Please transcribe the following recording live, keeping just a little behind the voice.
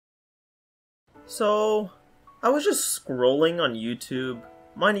So, I was just scrolling on YouTube,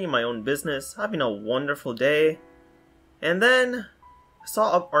 minding my own business, having a wonderful day, and then I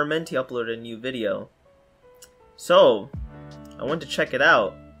saw Armenti upload a new video. So, I went to check it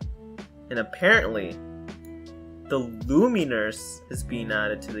out, and apparently, the Loomian is being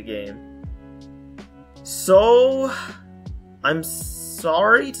added to the game. So, I'm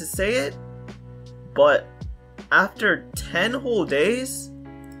sorry to say it, but after 10 whole days,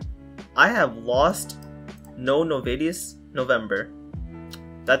 I have lost no Novadeaus November.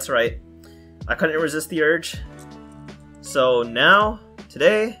 That's right, I couldn't resist the urge. So now,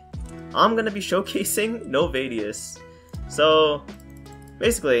 today, I'm gonna be showcasing Novadeaus. So,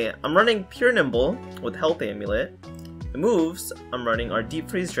 basically, I'm running Pure Nimble with Health Amulet. The moves I'm running are Deep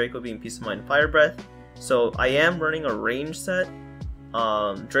Freeze, Draco Beam, Peace of Mind, Fire Breath. So I am running a range set.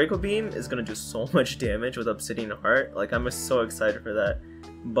 Draco Beam is gonna do so much damage with Obsidian Heart. Like, I'm so excited for that.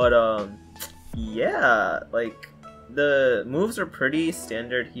 But yeah, like the moves are pretty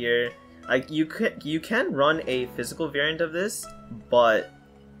standard here. Like you can run a physical variant of this, but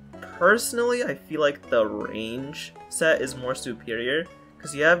personally I feel like the range set is more superior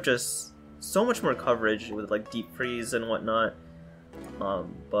because you have just so much more coverage with like Deep Freeze and whatnot.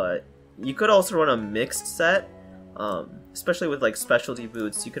 But you could also run a mixed set, especially with like specialty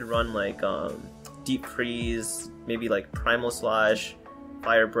boots. You could run like Deep Freeze, maybe like Primal Slash,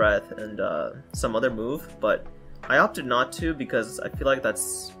 Fire Breath, and some other move, but I opted not to because I feel like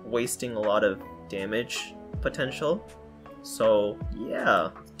that's wasting a lot of damage potential. So yeah,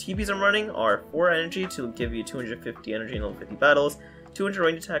 TBs I'm running are 4 energy to give you 250 energy in level 50 battles, 200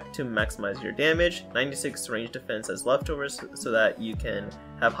 range attack to maximize your damage, 96 range defense as leftovers so that you can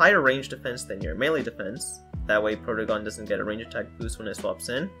have higher range defense than your melee defense. That way Protagon doesn't get a range attack boost when it swaps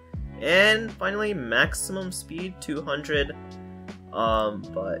in. And finally, maximum speed 200.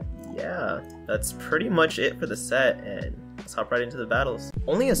 But yeah, that's pretty much it for the set, and let's hop right into the battles.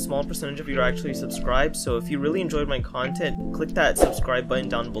 Only a small percentage of you are actually subscribed, so if you really enjoyed my content, click that subscribe button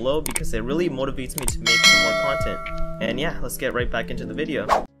down below because it really motivates me to make some more content. And yeah, let's get right back into the video.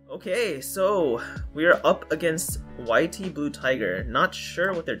 Okay, so we are up against YT Blue Tiger. Not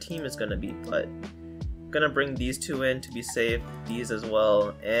sure what their team is gonna be, but gonna bring these two in to be safe, these as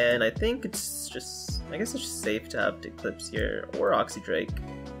well, and I think it's just, I guess it's just safe to have Eclipse here, or Oxydrake.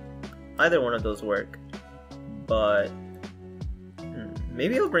 Either one of those work, but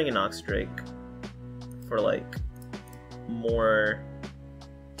maybe I'll bring in Oxydrake for like more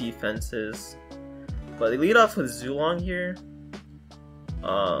defenses. But they lead off with Zulong here.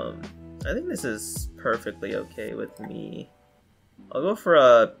 I think this is perfectly okay with me. I'll go for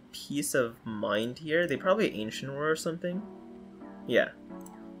a Peace of Mind here. They probably Ancient War or something. Yeah.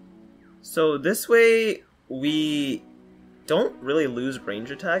 So this way we don't really lose range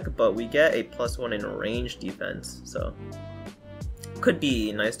attack, but we get a +1 in range defense. So could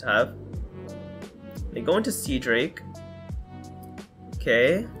be nice to have. They go into Sea Drake.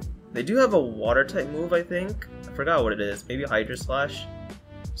 Okay. They do have a water type move, I think. I forgot what it is. Maybe Hydro Slash.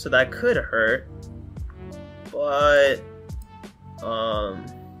 So that could hurt. But I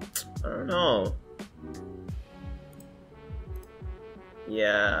don't know.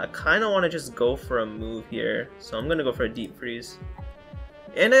 Yeah, I kind of want to just go for a move here, so I'm gonna go for a Deep Freeze.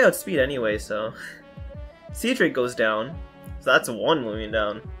 And I outspeed anyway, so Sea Drake goes down, so that's one Loomian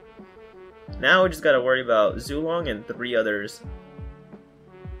down. Now we just gotta worry about Zulong and 3 others.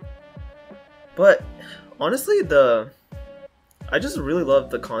 But honestly, I just really love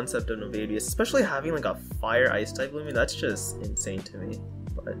the concept of Novadeaus, especially having like a Fire Ice type Loomian. That's just insane to me.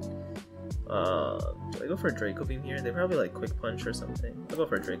 But do I go for a Draco Beam here? They probably like Quick Punch or something. I'll go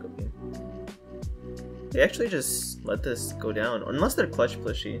for a Draco Beam. They actually just let this go down, unless they're Clutch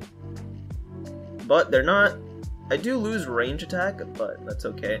Plushy. But they're not. I do lose range attack, but that's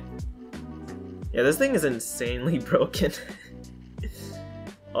okay. Yeah, this thing is insanely broken.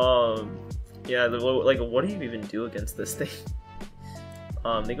 Yeah, like what do you even do against this thing?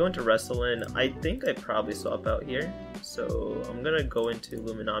 They go into Wrestle In. I think I probably swap out here, so I'm gonna go into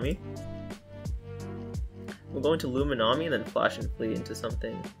Luminami. We'll go into Luminami and then Flash and Flee into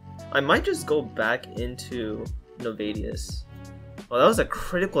something. I might just go back into Novadeaus. Oh, that was a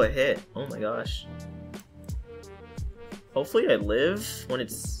critical hit. Oh my gosh. Hopefully I live when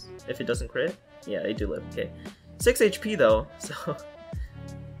if it doesn't crit. Yeah, I do live. Okay. 6 HP though, so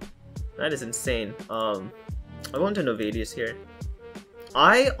that is insane. I'll go into Novadeaus here.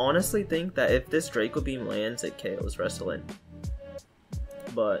 I honestly think that if this Draco Beam lands, it KOs Wrestle In.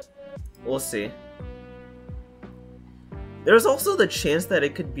 But we'll see. There's also the chance that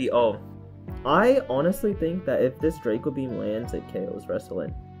it could be, I honestly think that if this Draco Beam lands, it KOs Wrestle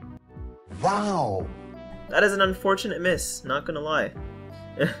In. Wow! That is an unfortunate miss, not gonna lie.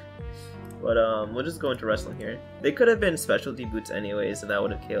 But we'll just go into wrestling here. They could have been specialty boots anyways, and that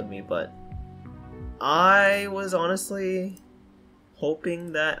would have killed me, but I was honestly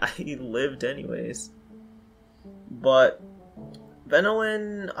hoping that I lived anyways. But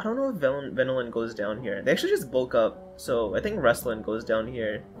Venolin, I don't know if Venolin goes down here. They actually just bulk up, so I think Wrestling goes down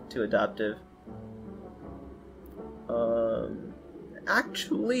here to adaptive.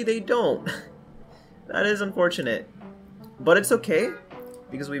 Actually they don't. That is unfortunate. But it's okay,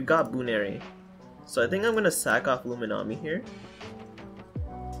 because we've got Buneri. So I think I'm gonna sack off Luminami here.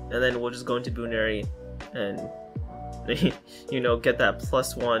 And then we'll just go into Buneri and you know, get that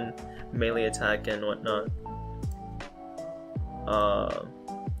 +1 melee attack and whatnot.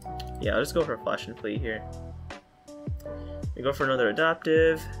 Yeah, I'll just go for Flash and Fleet here. We go for another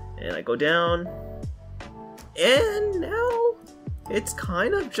adaptive, and I go down. And now it's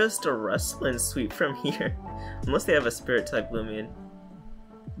kind of just a wrestling sweep from here. Unless they have a spirit type Loomian.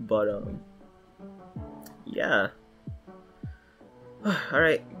 But yeah.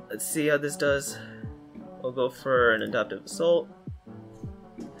 Alright, let's see how this does. We'll go for an adaptive assault.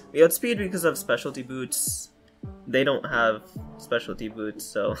 We outspeed because of specialty boots. They don't have specialty boots,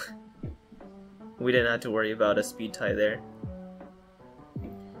 so we didn't have to worry about a speed tie there.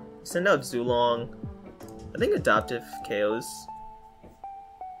 Send out Zulong. I think adaptive KOs.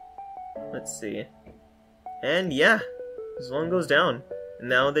 Let's see. And yeah, Zulong goes down. And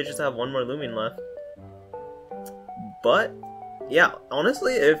now they just have one more Loomian left. But yeah,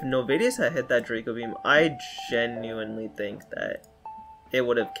 honestly, if Novadeaus had hit that Draco Beam, I genuinely think that it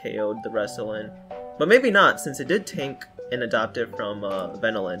would have KO'd the Wrestling. But maybe not, since it did tank an adaptive from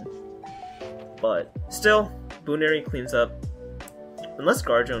Venolin. But still, Buneri cleans up. Unless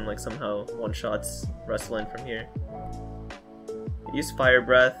Guardian like somehow one-shots Wrestling from here. Use Fire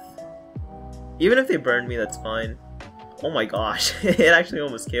Breath. Even if they burn me, that's fine. Oh my gosh, it actually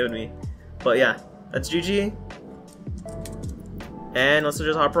almost KO'd me. But yeah, that's GG. And let's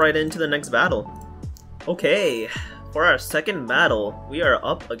just hop right into the next battle. Okay, for our second battle, we are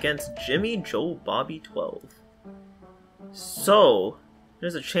up against Jimmy Joe Bobby 12. So,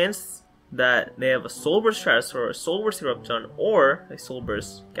 there's a chance that they have a Soul Burst Stratosaur, a Soul Burst Eruption, or a Soul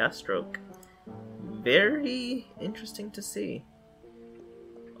Burst Gastroke. Very interesting to see.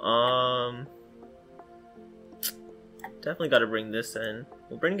 Definitely got to bring this in.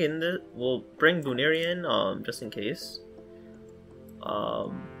 We'll bring Buneri in, just in case.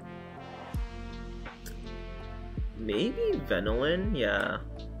 Maybe Venolin, yeah.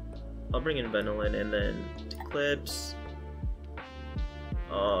 I'll bring in Venolin and then Eclipse.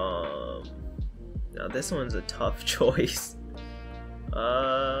 Now this one's a tough choice. Do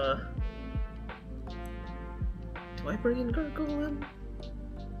I bring in Gargoyle?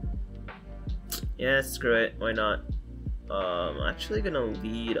 Yeah, screw it. Why not? I'm actually gonna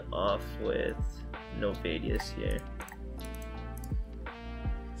lead off with Novadeaus here.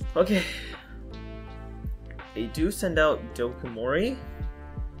 Okay. They do send out Dokomori.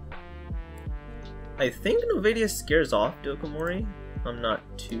 I think Novadeaus scares off Dokomori. I'm not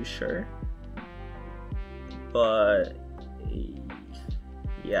too sure. But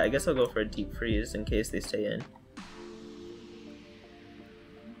yeah, I guess I'll go for a Deep Freeze in case they stay in.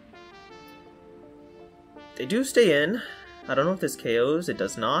 They do stay in. I don't know if this KOs. It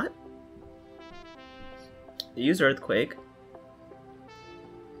does not. They use Earthquake.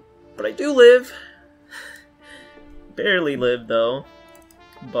 But I do live. Barely live though.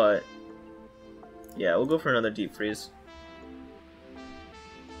 But yeah, we'll go for another Deep Freeze.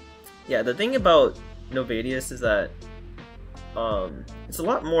 Yeah, the thing about Novadeaus is that it's a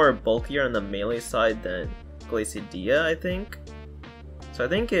lot more bulkier on the melee side than Glacadia, I think. So I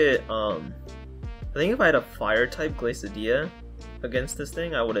think it I think if I had a fire type Glacadia against this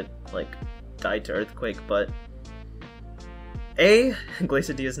thing, I would have like died to Earthquake, but A,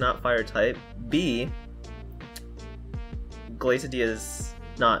 Glacadia is not fire type. B, Glacadia is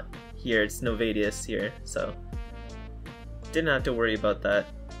not here, it's Novadeaus here, so didn't have to worry about that.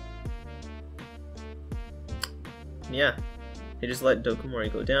 Yeah, they just let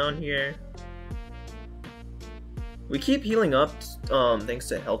Dokomori go down here. We keep healing up thanks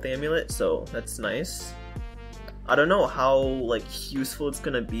to Health Amulet, so that's nice. I don't know how like useful it's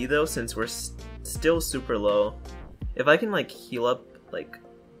gonna be though, since we're still super low. If I can like heal up like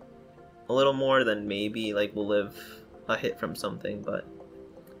a little more, then maybe like we'll live a hit from something. But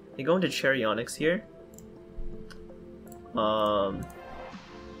they go into Cherionics here. I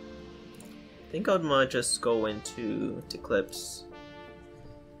think I would just go into Eclipse.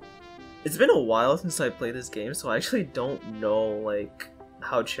 It's been a while since I played this game, so I actually don't know like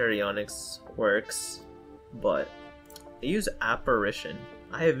how Charionics works, but they use Apparition.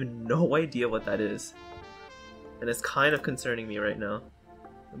 I have no idea what that is, and it's kind of concerning me right now.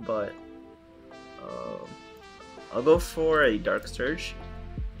 But I'll go for a Dark Surge.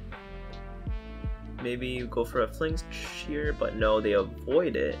 Maybe go for a Flinch here, but no, they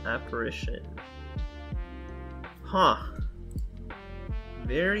avoid it. Apparition. Huh.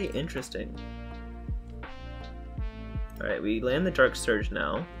 Very interesting. Alright, we land the Dark Surge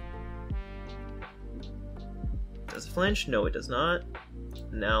now. Does it flinch? No, it does not.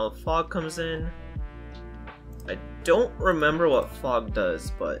 Now Fog comes in. I don't remember what Fog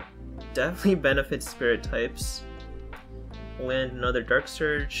does, but definitely benefits Spirit types. Land another Dark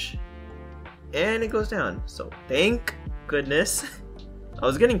Surge. And it goes down, so thank goodness. I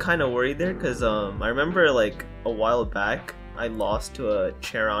was getting kind of worried there because I remember like a while back I lost to a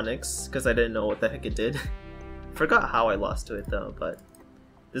Charionics because I didn't know what the heck it did. Forgot how I lost to it though, but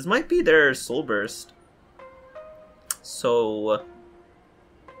this might be their Soul Burst. So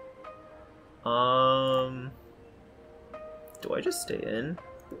do I just stay in?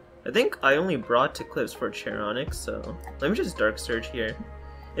 I think I only brought to clips for Charionics, so let me just Dark Surge here.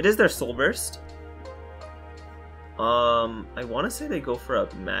 It is their Soul Burst. I want to say they go for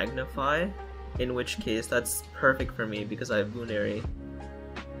a Magnify, in which case that's perfect for me because I have Lunary.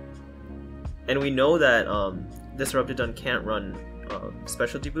 And we know that this Eruptidon can't run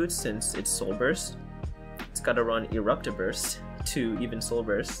Specialty Boots since it's Soul Burst. It's got to run Eruptiburst to even Soul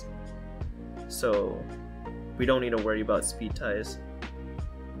Burst. So we don't need to worry about speed ties.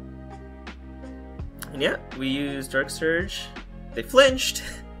 And yeah, we use Dark Surge. They flinched!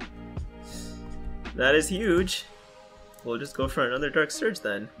 That is huge. We'll just go for another Dark Surge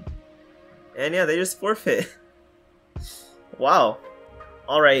then. And yeah, they just forfeit. Wow.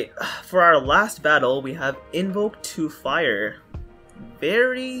 Alright, for our last battle, we have Invoke to Fire.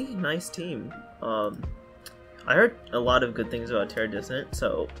 Very nice team. I heard a lot of good things about Terra Distant,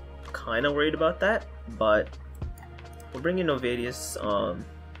 so kind of worried about that, but we'll bring in Novadeaus.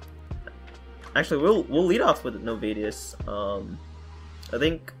 Actually, we'll lead off with Novadeaus. I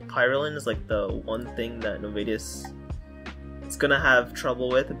think Pyroland is like the one thing that Novadeaus is gonna have trouble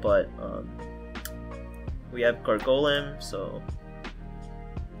with, but we have Gargolem, so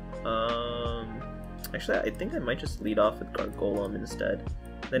actually I think I might just lead off with Gargolem instead.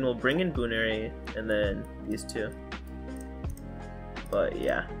 Then we'll bring in Bunary and then these two. But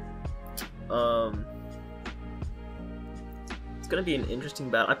yeah. It's gonna be an interesting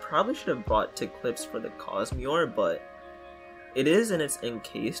battle. I probably should have brought to clips for the Cosmeor, but it is in its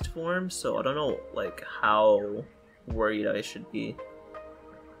encased form, so I don't know like how worried I should be.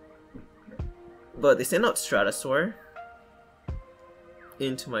 But they send out Stratosaur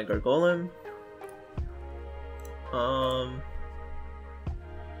into my Gargolem.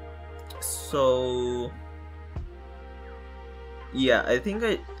 So yeah, I think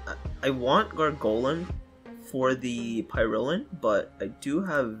I want Gargolem for the Pyroland, but I do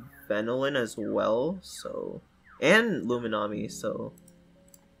have Venolin as well, so, and Luminami, so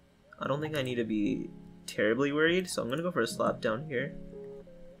I don't think I need to be terribly worried, so I'm gonna go for a slap down here.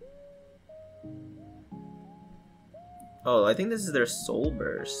 Oh, I think this is their Soul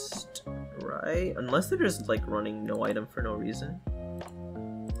Burst, right? Unless they're just like running no item for no reason.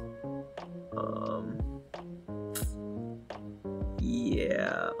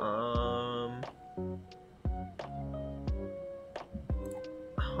 Yeah,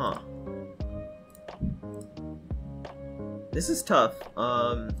 huh. This is tough.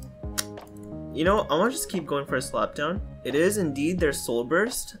 You know, I want to just keep going for a slapdown. It is indeed their Soul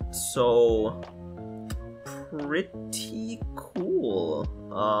Burst, so pretty cool.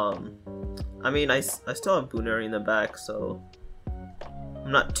 I mean, I still have Bunary in the back, so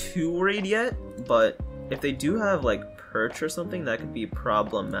I'm not too worried yet, but if they do have like Perch or something, that could be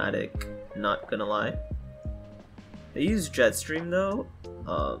problematic, not gonna lie. They use Jetstream though.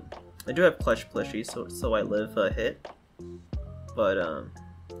 I do have Clutch Plushy, so I live a hit. But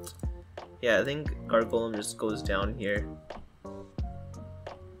yeah, I think Gargolem just goes down here.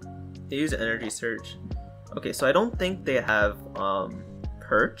 They use Energy Surge. Okay, so I don't think they have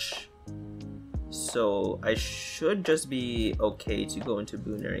Perch, so I should just be okay to go into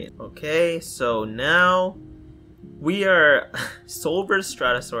Bunary. Okay, so now we are Soul Burst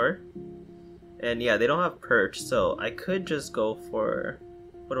Stratosaur, and yeah, they don't have Perch, so I could just go for,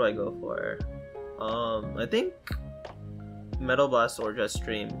 what do I go for? I think Metal Blast or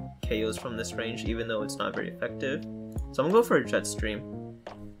Jetstream KOs from this range, even though it's not very effective. So I'm gonna go for a Jetstream.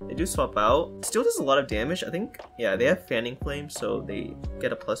 They do swap out. It still does a lot of damage. I think, yeah, they have Fanning Flame, so they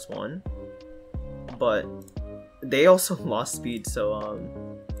get a +1. But they also lost speed, so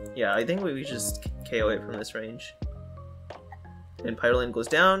yeah, I think we just KO it from this range. And Pyroland goes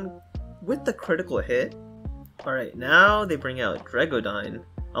down with the critical hit. Alright, now they bring out Dragodine.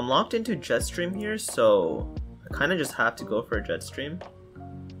 I'm locked into Jetstream here, so I kind of just have to go for a Jetstream.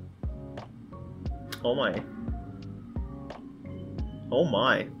 Oh my. Oh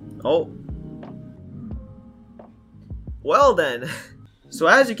my. Oh. Well then. So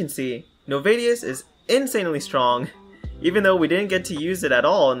as you can see, Novadeaus is insanely strong, even though we didn't get to use it at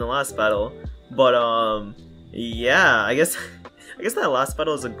all in the last battle. But yeah, I guess that last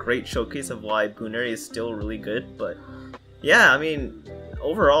battle is a great showcase of why Booneri is still really good. But yeah, I mean,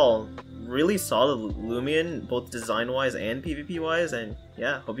 overall, really solid Loomian, both design-wise and PvP-wise. And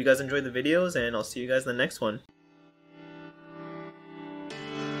yeah, hope you guys enjoyed the videos, and I'll see you guys in the next one.